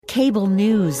Cable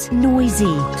news,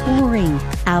 noisy, boring,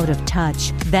 out of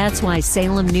touch. That's why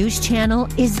Salem News Channel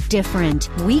is different.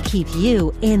 We keep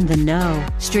you in the know.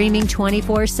 Streaming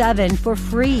 24/7 for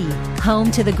free.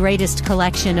 Home to the greatest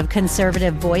collection of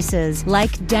conservative voices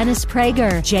like Dennis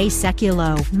Prager, Jay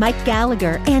Sekulow, Mike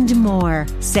Gallagher, and more.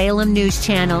 Salem News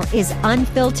Channel is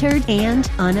unfiltered and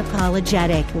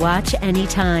unapologetic. Watch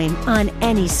anytime, on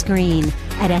any screen,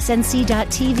 at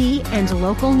snc.tv and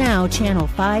Local Now Channel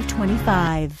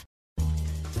 525.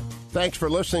 Thanks for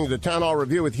listening to the Town Hall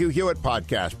Review with Hugh Hewitt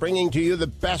podcast, bringing to you the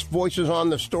best voices on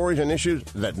the stories and issues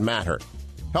that matter.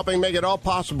 Helping make it all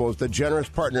possible is the generous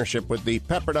partnership with the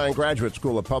Pepperdine Graduate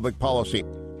School of Public Policy.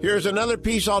 Here's another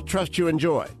piece I'll trust you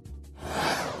enjoy.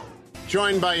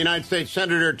 Joined by United States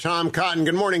Senator Tom Cotton.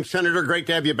 Good morning, Senator. Great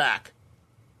to have you back.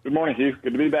 Good morning, Hugh.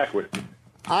 Good to be back with you.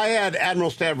 I had Admiral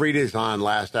Stavridis on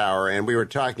last hour, and we were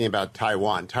talking about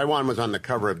Taiwan. Taiwan was on the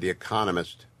cover of The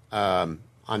Economist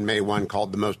on May 1,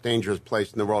 called the most dangerous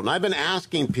place in the world. And I've been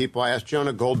asking people, I asked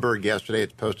Jonah Goldberg yesterday,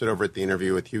 it's posted over at the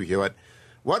interview with Hugh Hewitt,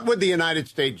 what would the United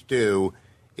States do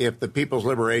if the People's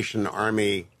Liberation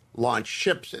Army launched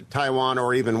ships at Taiwan,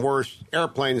 or even worse,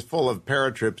 airplanes full of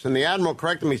paratroops? And the Admiral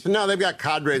corrected me. He said, no, they've got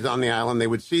cadres on the island. They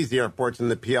would seize the airports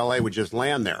and the PLA would just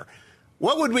land there.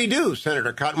 What would we do,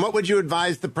 Senator Cotton? What would you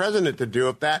advise the president to do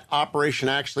if that operation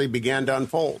actually began to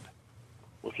unfold?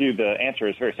 Well, Hugh, the answer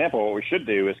is very simple. What we should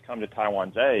do is come to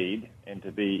Taiwan's aid, and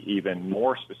to be even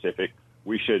more specific,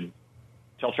 we should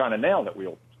tell China now that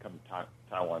we'll come to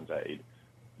Taiwan's aid.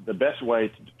 The best way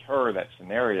to deter that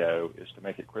scenario is to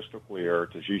make it crystal clear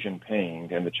to Xi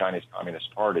Jinping and the Chinese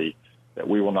Communist Party that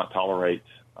we will not tolerate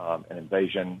an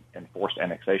invasion and forced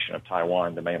annexation of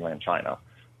Taiwan to mainland China.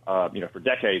 For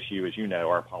decades, Hugh, as you know,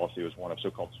 our policy was one of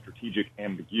so-called strategic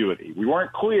ambiguity. We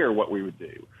weren't clear what we would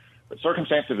do, but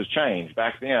circumstances have changed.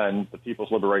 Back then, the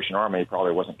People's Liberation Army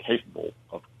probably wasn't capable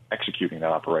of executing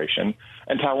that operation,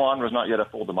 and Taiwan was not yet a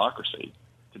full democracy.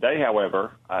 Today,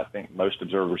 however, I think most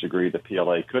observers agree the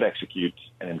PLA could execute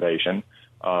an invasion,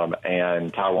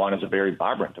 and Taiwan is a very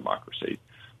vibrant democracy.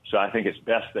 So I think it's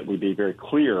best that we be very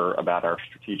clear about our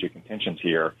strategic intentions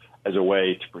here as a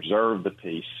way to preserve the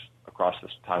peace across the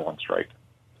Taiwan Strait.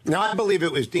 Now, I believe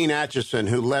it was Dean Acheson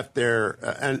who left there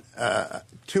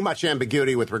too much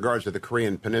ambiguity with regards to the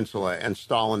Korean Peninsula, and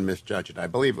Stalin misjudged it. I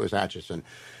believe it was Acheson.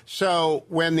 So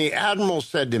when the Admiral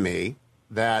said to me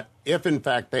that if, in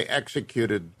fact, they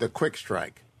executed the quick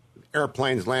strike,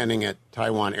 airplanes landing at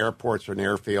Taiwan airports and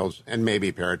airfields, and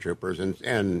maybe paratroopers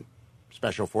and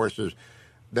special forces,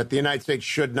 that the United States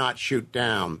should not shoot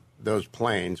down those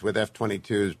planes with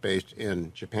F-22s based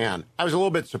in Japan, I was a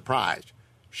little bit surprised.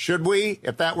 Should we,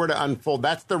 if that were to unfold,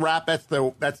 that's the wrap, that's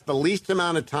the least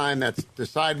amount of time, that's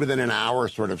decide within an hour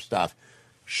sort of stuff.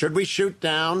 Should we shoot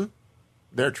down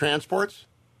their transports?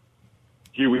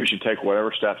 Hugh, we should take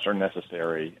whatever steps are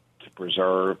necessary to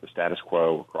preserve the status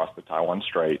quo across the Taiwan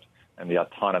Strait and the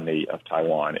autonomy of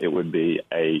Taiwan. It would be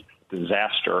a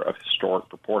disaster of historic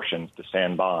proportions to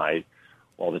stand by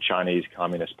while the Chinese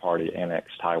Communist Party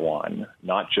annexed Taiwan,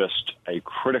 not just a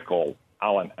critical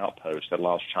island outpost that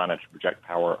allows China to project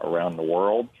power around the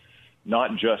world,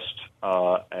 not just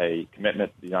a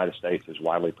commitment the United States is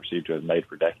widely perceived to have made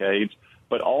for decades,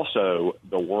 but also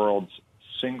the world's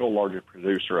single largest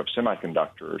producer of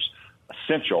semiconductors,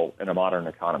 essential in a modern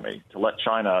economy. To let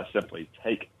China simply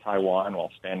take Taiwan while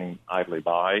standing idly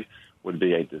by would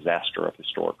be a disaster of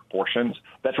historic proportions.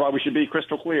 That's why we should be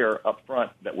crystal clear up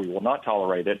front that we will not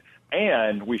tolerate it,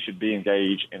 and we should be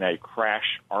engaged in a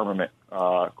crash armament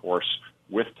course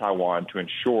with Taiwan to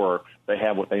ensure they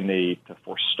have what they need to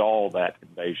forestall that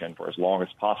invasion for as long as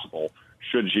possible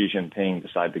should Xi Jinping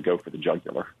decide to go for the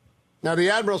jugular. Now, the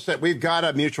Admiral said we've got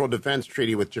a mutual defense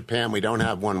treaty with Japan. We don't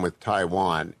have one with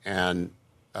Taiwan, and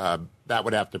that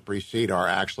would have to precede our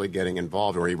actually getting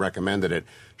involved, or he recommended it.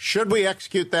 Should we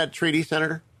execute that treaty,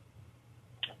 Senator?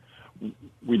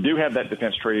 We do have that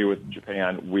defense treaty with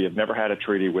Japan. We have never had a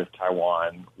treaty with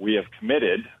Taiwan. We have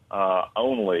committed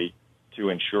only to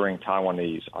ensuring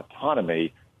Taiwanese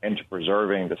autonomy and to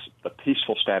preserving the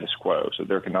peaceful status quo, so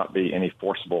there cannot be any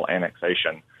forcible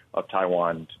annexation of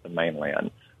Taiwan to the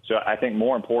mainland. So I think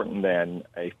more important than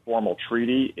a formal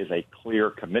treaty is a clear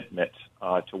commitment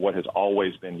to what has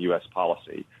always been U.S.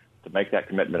 policy, to make that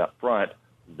commitment up front.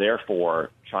 Therefore,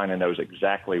 China knows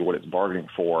exactly what it's bargaining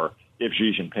for if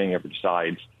Xi Jinping ever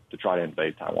decides to try to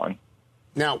invade Taiwan.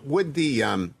 Now, would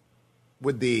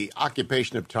the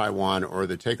occupation of Taiwan or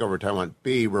the takeover of Taiwan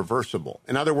be reversible?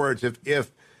 In other words,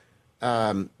 if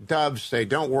doves say,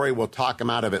 don't worry, we'll talk them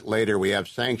out of it later, we have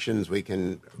sanctions, we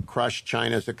can crush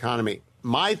China's economy.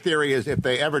 My theory is if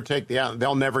they ever take the island,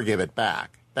 they'll never give it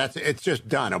back. It's just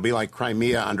done. It'll be like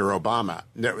Crimea under Obama.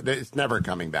 It's never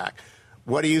coming back.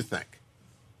 What do you think?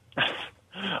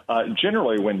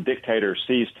 Generally, when dictators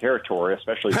seize territory,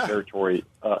 especially territory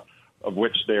of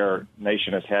which their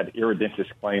nation has had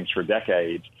irredentist claims for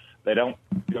decades, they don't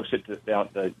go sit down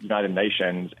at the United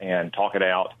Nations and talk it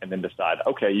out and then decide,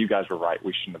 okay, you guys were right.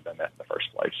 We shouldn't have done that in the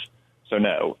first place. So,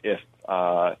 no, if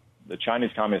the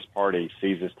Chinese Communist Party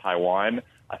seizes Taiwan,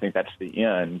 I think that's the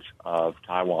end of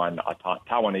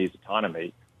Taiwanese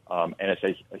autonomy. And it's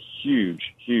a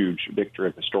huge, huge victory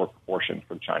of historic proportion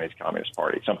for the Chinese Communist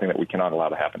Party, something that we cannot allow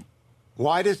to happen.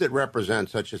 Why does it represent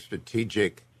such a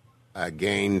strategic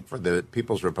gain for the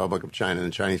People's Republic of China and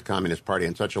the Chinese Communist Party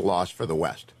and such a loss for the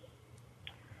West?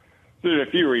 There's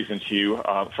a few reasons, Hugh.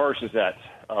 First is that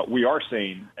we are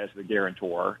seen as the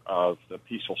guarantor of the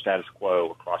peaceful status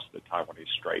quo across the Taiwanese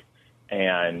Strait.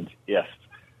 And if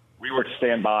we were to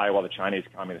stand by while the Chinese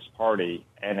Communist Party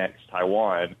annexed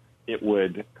Taiwan, it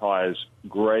would cause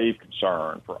grave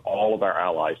concern for all of our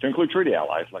allies, to include treaty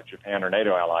allies like Japan or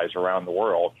NATO allies around the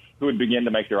world, who would begin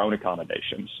to make their own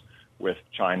accommodations with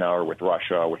China or with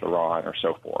Russia or with Iran or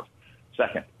so forth.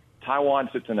 Second, Taiwan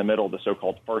sits in the middle of the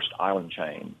so-called first island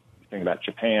chain. You think about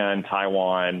Japan,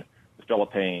 Taiwan, the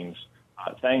Philippines,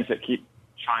 things that keep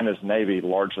China's Navy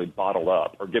largely bottled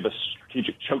up or give us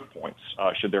strategic choke points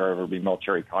should there ever be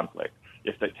military conflict.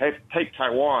 If they take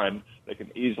Taiwan, they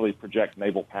can easily project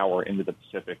naval power into the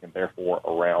Pacific and therefore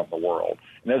around the world.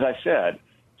 And as I said,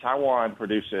 Taiwan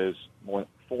produces more than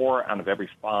 4 out of every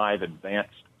 5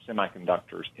 advanced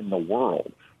semiconductors in the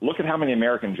world. Look at how many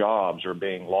American jobs are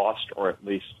being lost or at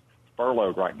least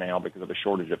furloughed right now because of a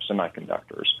shortage of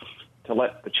semiconductors. To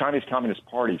let the Chinese Communist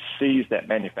Party seize that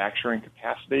manufacturing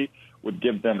capacity would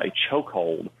give them a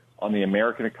chokehold on the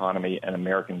American economy and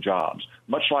American jobs,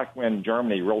 much like when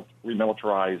Germany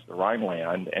remilitarized the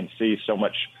Rhineland and seized so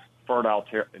much fertile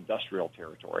industrial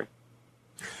territory.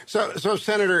 So,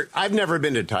 Senator, I've never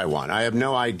been to Taiwan. I have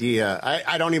no idea.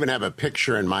 I don't even have a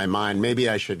picture in my mind. Maybe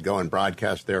I should go and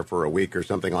broadcast there for a week or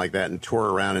something like that and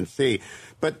tour around and see.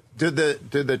 But do the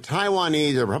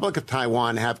Taiwanese, the Republic of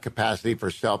Taiwan, have capacity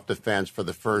for self-defense for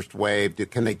the first wave?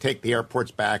 Can they take the airports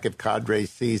back if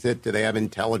cadres seize it? Do they have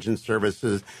intelligence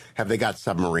services? Have they got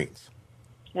submarines?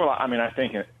 Well, I mean, I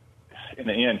think in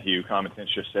the end, Hugh, common sense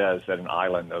just says that an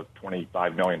island of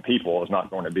 25 million people is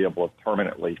not going to be able to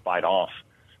permanently fight off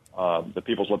the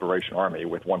People's Liberation Army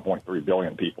with 1.3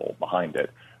 billion people behind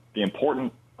it.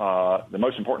 The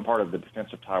most important part of the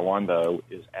defense of Taiwan, though,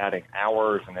 is adding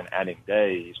hours and then adding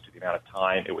days to the amount of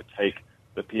time it would take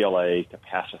the PLA to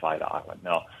pacify the island.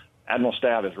 Now, Admiral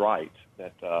Stab is right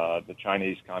that the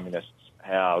Chinese communists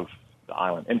have the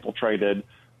island infiltrated.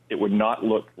 It would not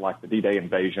look like the D-Day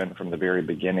invasion from the very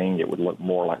beginning. It would look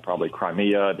more like probably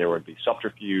Crimea. There would be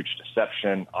subterfuge,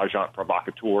 deception, agent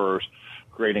provocateurs,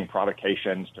 creating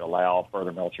provocations to allow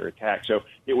further military attack. So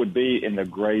it would be in the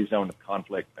gray zone of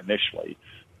conflict initially.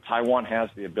 Taiwan has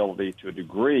the ability to a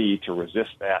degree to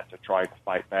resist that, to try to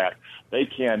fight back. They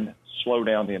can slow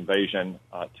down the invasion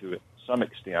to some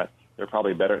extent. They're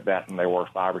probably better at that than they were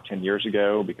 5 or 10 years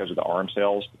ago because of the arms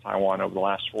sales to Taiwan over the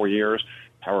last 4 years.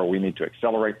 However, we need to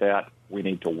accelerate that. We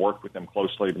need to work with them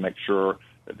closely to make sure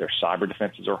that their cyber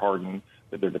defenses are hardened,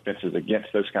 that their defenses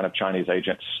against those kind of Chinese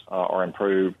agents are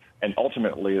improved. And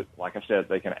ultimately, like I said,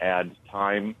 they can add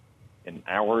time in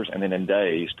hours and then in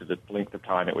days to the length of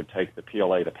time it would take the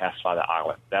PLA to pacify the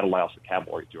island. That allows the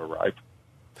cavalry to arrive.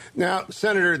 Now,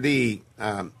 Senator, the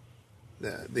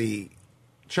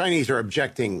Chinese are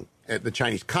objecting. The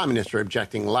Chinese communists are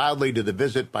objecting loudly to the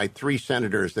visit by 3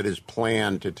 senators that is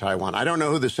planned to Taiwan. I don't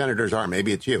know who the senators are.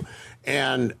 Maybe it's you.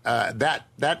 And that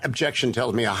objection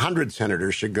tells me 100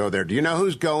 senators should go there. Do you know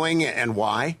who's going and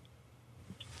why?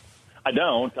 I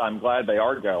don't. I'm glad they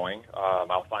are going.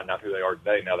 I'll find out who they are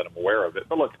today now that I'm aware of it.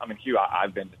 But look, I mean, Hugh,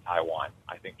 I've been to Taiwan.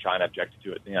 I think China objected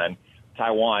to it then.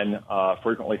 Taiwan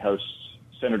frequently hosts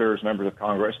senators, members of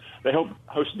Congress. They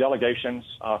host delegations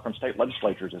from state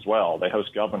legislatures as well. They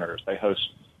host governors. They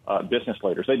host business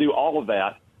leaders. They do all of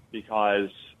that because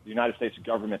the United States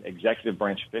government executive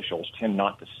branch officials tend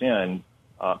not to send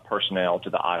personnel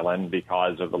to the island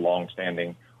because of the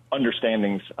longstanding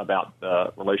understandings about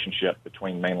the relationship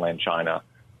between mainland China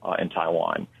and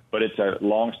Taiwan. But it's a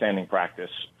longstanding practice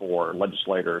for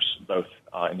legislators, both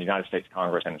in the United States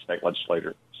Congress and in state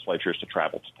legislatures, to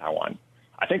travel to Taiwan.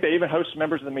 I think they even host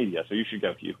members of the media, so you should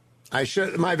go, Hugh. I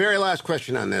should. My very last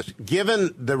question on this: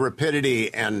 given the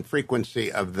rapidity and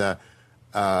frequency of the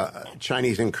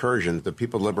Chinese incursions, the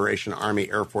People's Liberation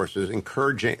Army Air Forces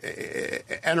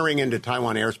entering into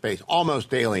Taiwan airspace almost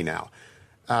daily now,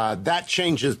 that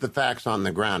changes the facts on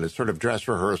the ground. It's sort of dress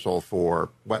rehearsal for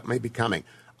what may be coming.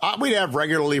 We'd have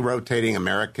regularly rotating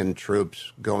American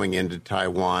troops going into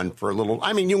Taiwan for a little.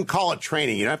 I mean, you can call it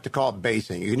training. You don't have to call it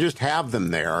basing. You can just have them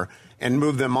there and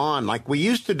move them on like we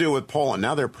used to do with Poland.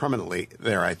 Now they're permanently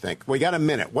there, I think. We got a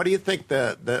minute. What do you think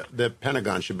the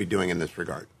Pentagon should be doing in this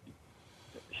regard?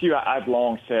 Hugh, I've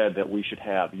long said that we should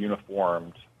have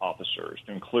uniformed officers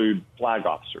to include flag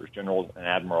officers, generals and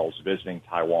admirals visiting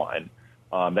Taiwan.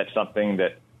 That's something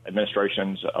that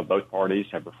administrations of both parties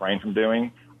have refrained from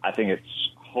doing. I think it's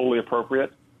wholly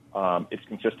appropriate. It's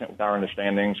consistent with our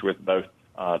understandings with both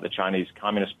the Chinese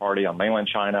Communist Party on mainland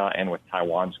China and with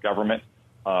Taiwan's government.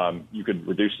 You could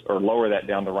reduce or lower that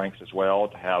down the ranks as well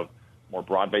to have more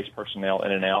broad-based personnel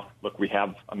in and out. Look, we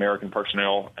have American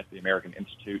personnel at the American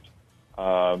Institute,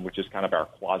 which is kind of our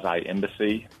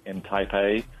quasi-embassy in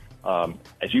Taipei.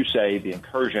 As you say, the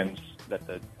incursions that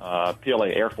the PLA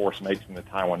Air Force makes in the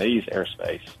Taiwanese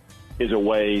airspace is a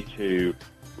way to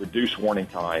reduce warning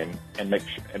time and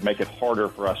make it harder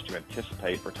for us to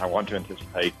anticipate, for Taiwan to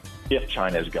anticipate, if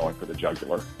China is going for the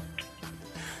jugular.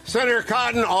 Senator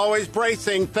Cotton, always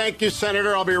bracing. Thank you,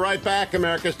 Senator. I'll be right back.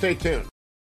 America, stay tuned.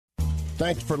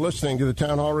 Thanks for listening to the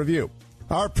Town Hall Review.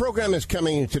 Our program is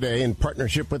coming today in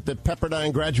partnership with the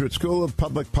Pepperdine Graduate School of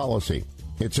Public Policy.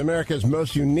 It's America's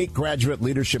most unique graduate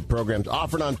leadership programs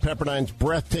offered on Pepperdine's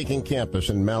breathtaking campus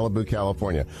in Malibu,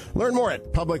 California. Learn more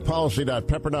at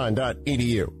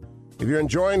publicpolicy.pepperdine.edu. If you're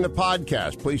enjoying the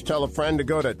podcast, please tell a friend to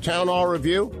go to Town Hall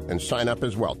Review and sign up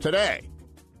as well today.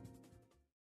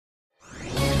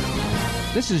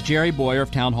 This is Jerry Boyer of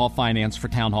Town Hall Finance for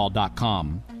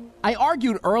townhall.com. I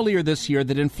argued earlier this year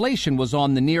that inflation was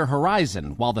on the near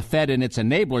horizon, while the Fed and its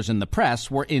enablers in the press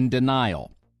were in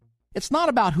denial. It's not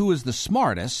about who is the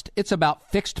smartest, it's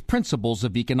about fixed principles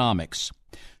of economics.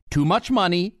 Too much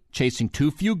money chasing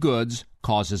too few goods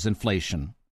causes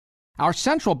inflation. Our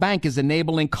central bank is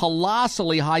enabling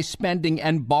colossally high spending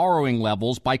and borrowing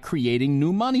levels by creating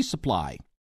new money supply.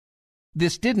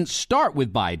 This didn't start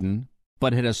with Biden,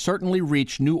 but it has certainly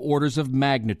reached new orders of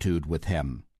magnitude with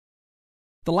him.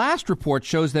 The last report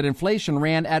shows that inflation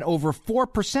ran at over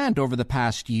 4% over the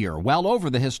past year, well over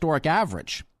the historic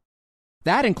average.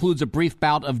 That includes a brief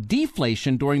bout of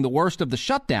deflation during the worst of the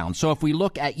shutdown. So if we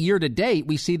look at year to date,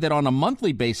 we see that on a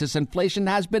monthly basis, inflation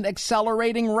has been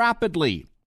accelerating rapidly.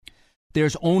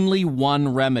 There's only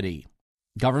one remedy.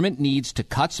 Government needs to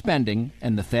cut spending,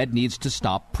 and the Fed needs to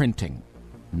stop printing.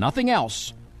 Nothing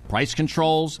else, price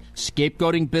controls,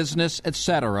 scapegoating business,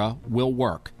 etc., will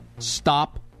work.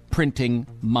 Stop printing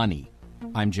money.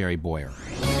 I'm Jerry Boyer.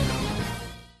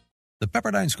 The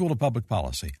Pepperdine School of Public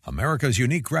Policy, America's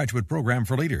unique graduate program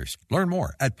for leaders. Learn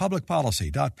more at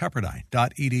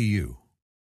publicpolicy.pepperdine.edu.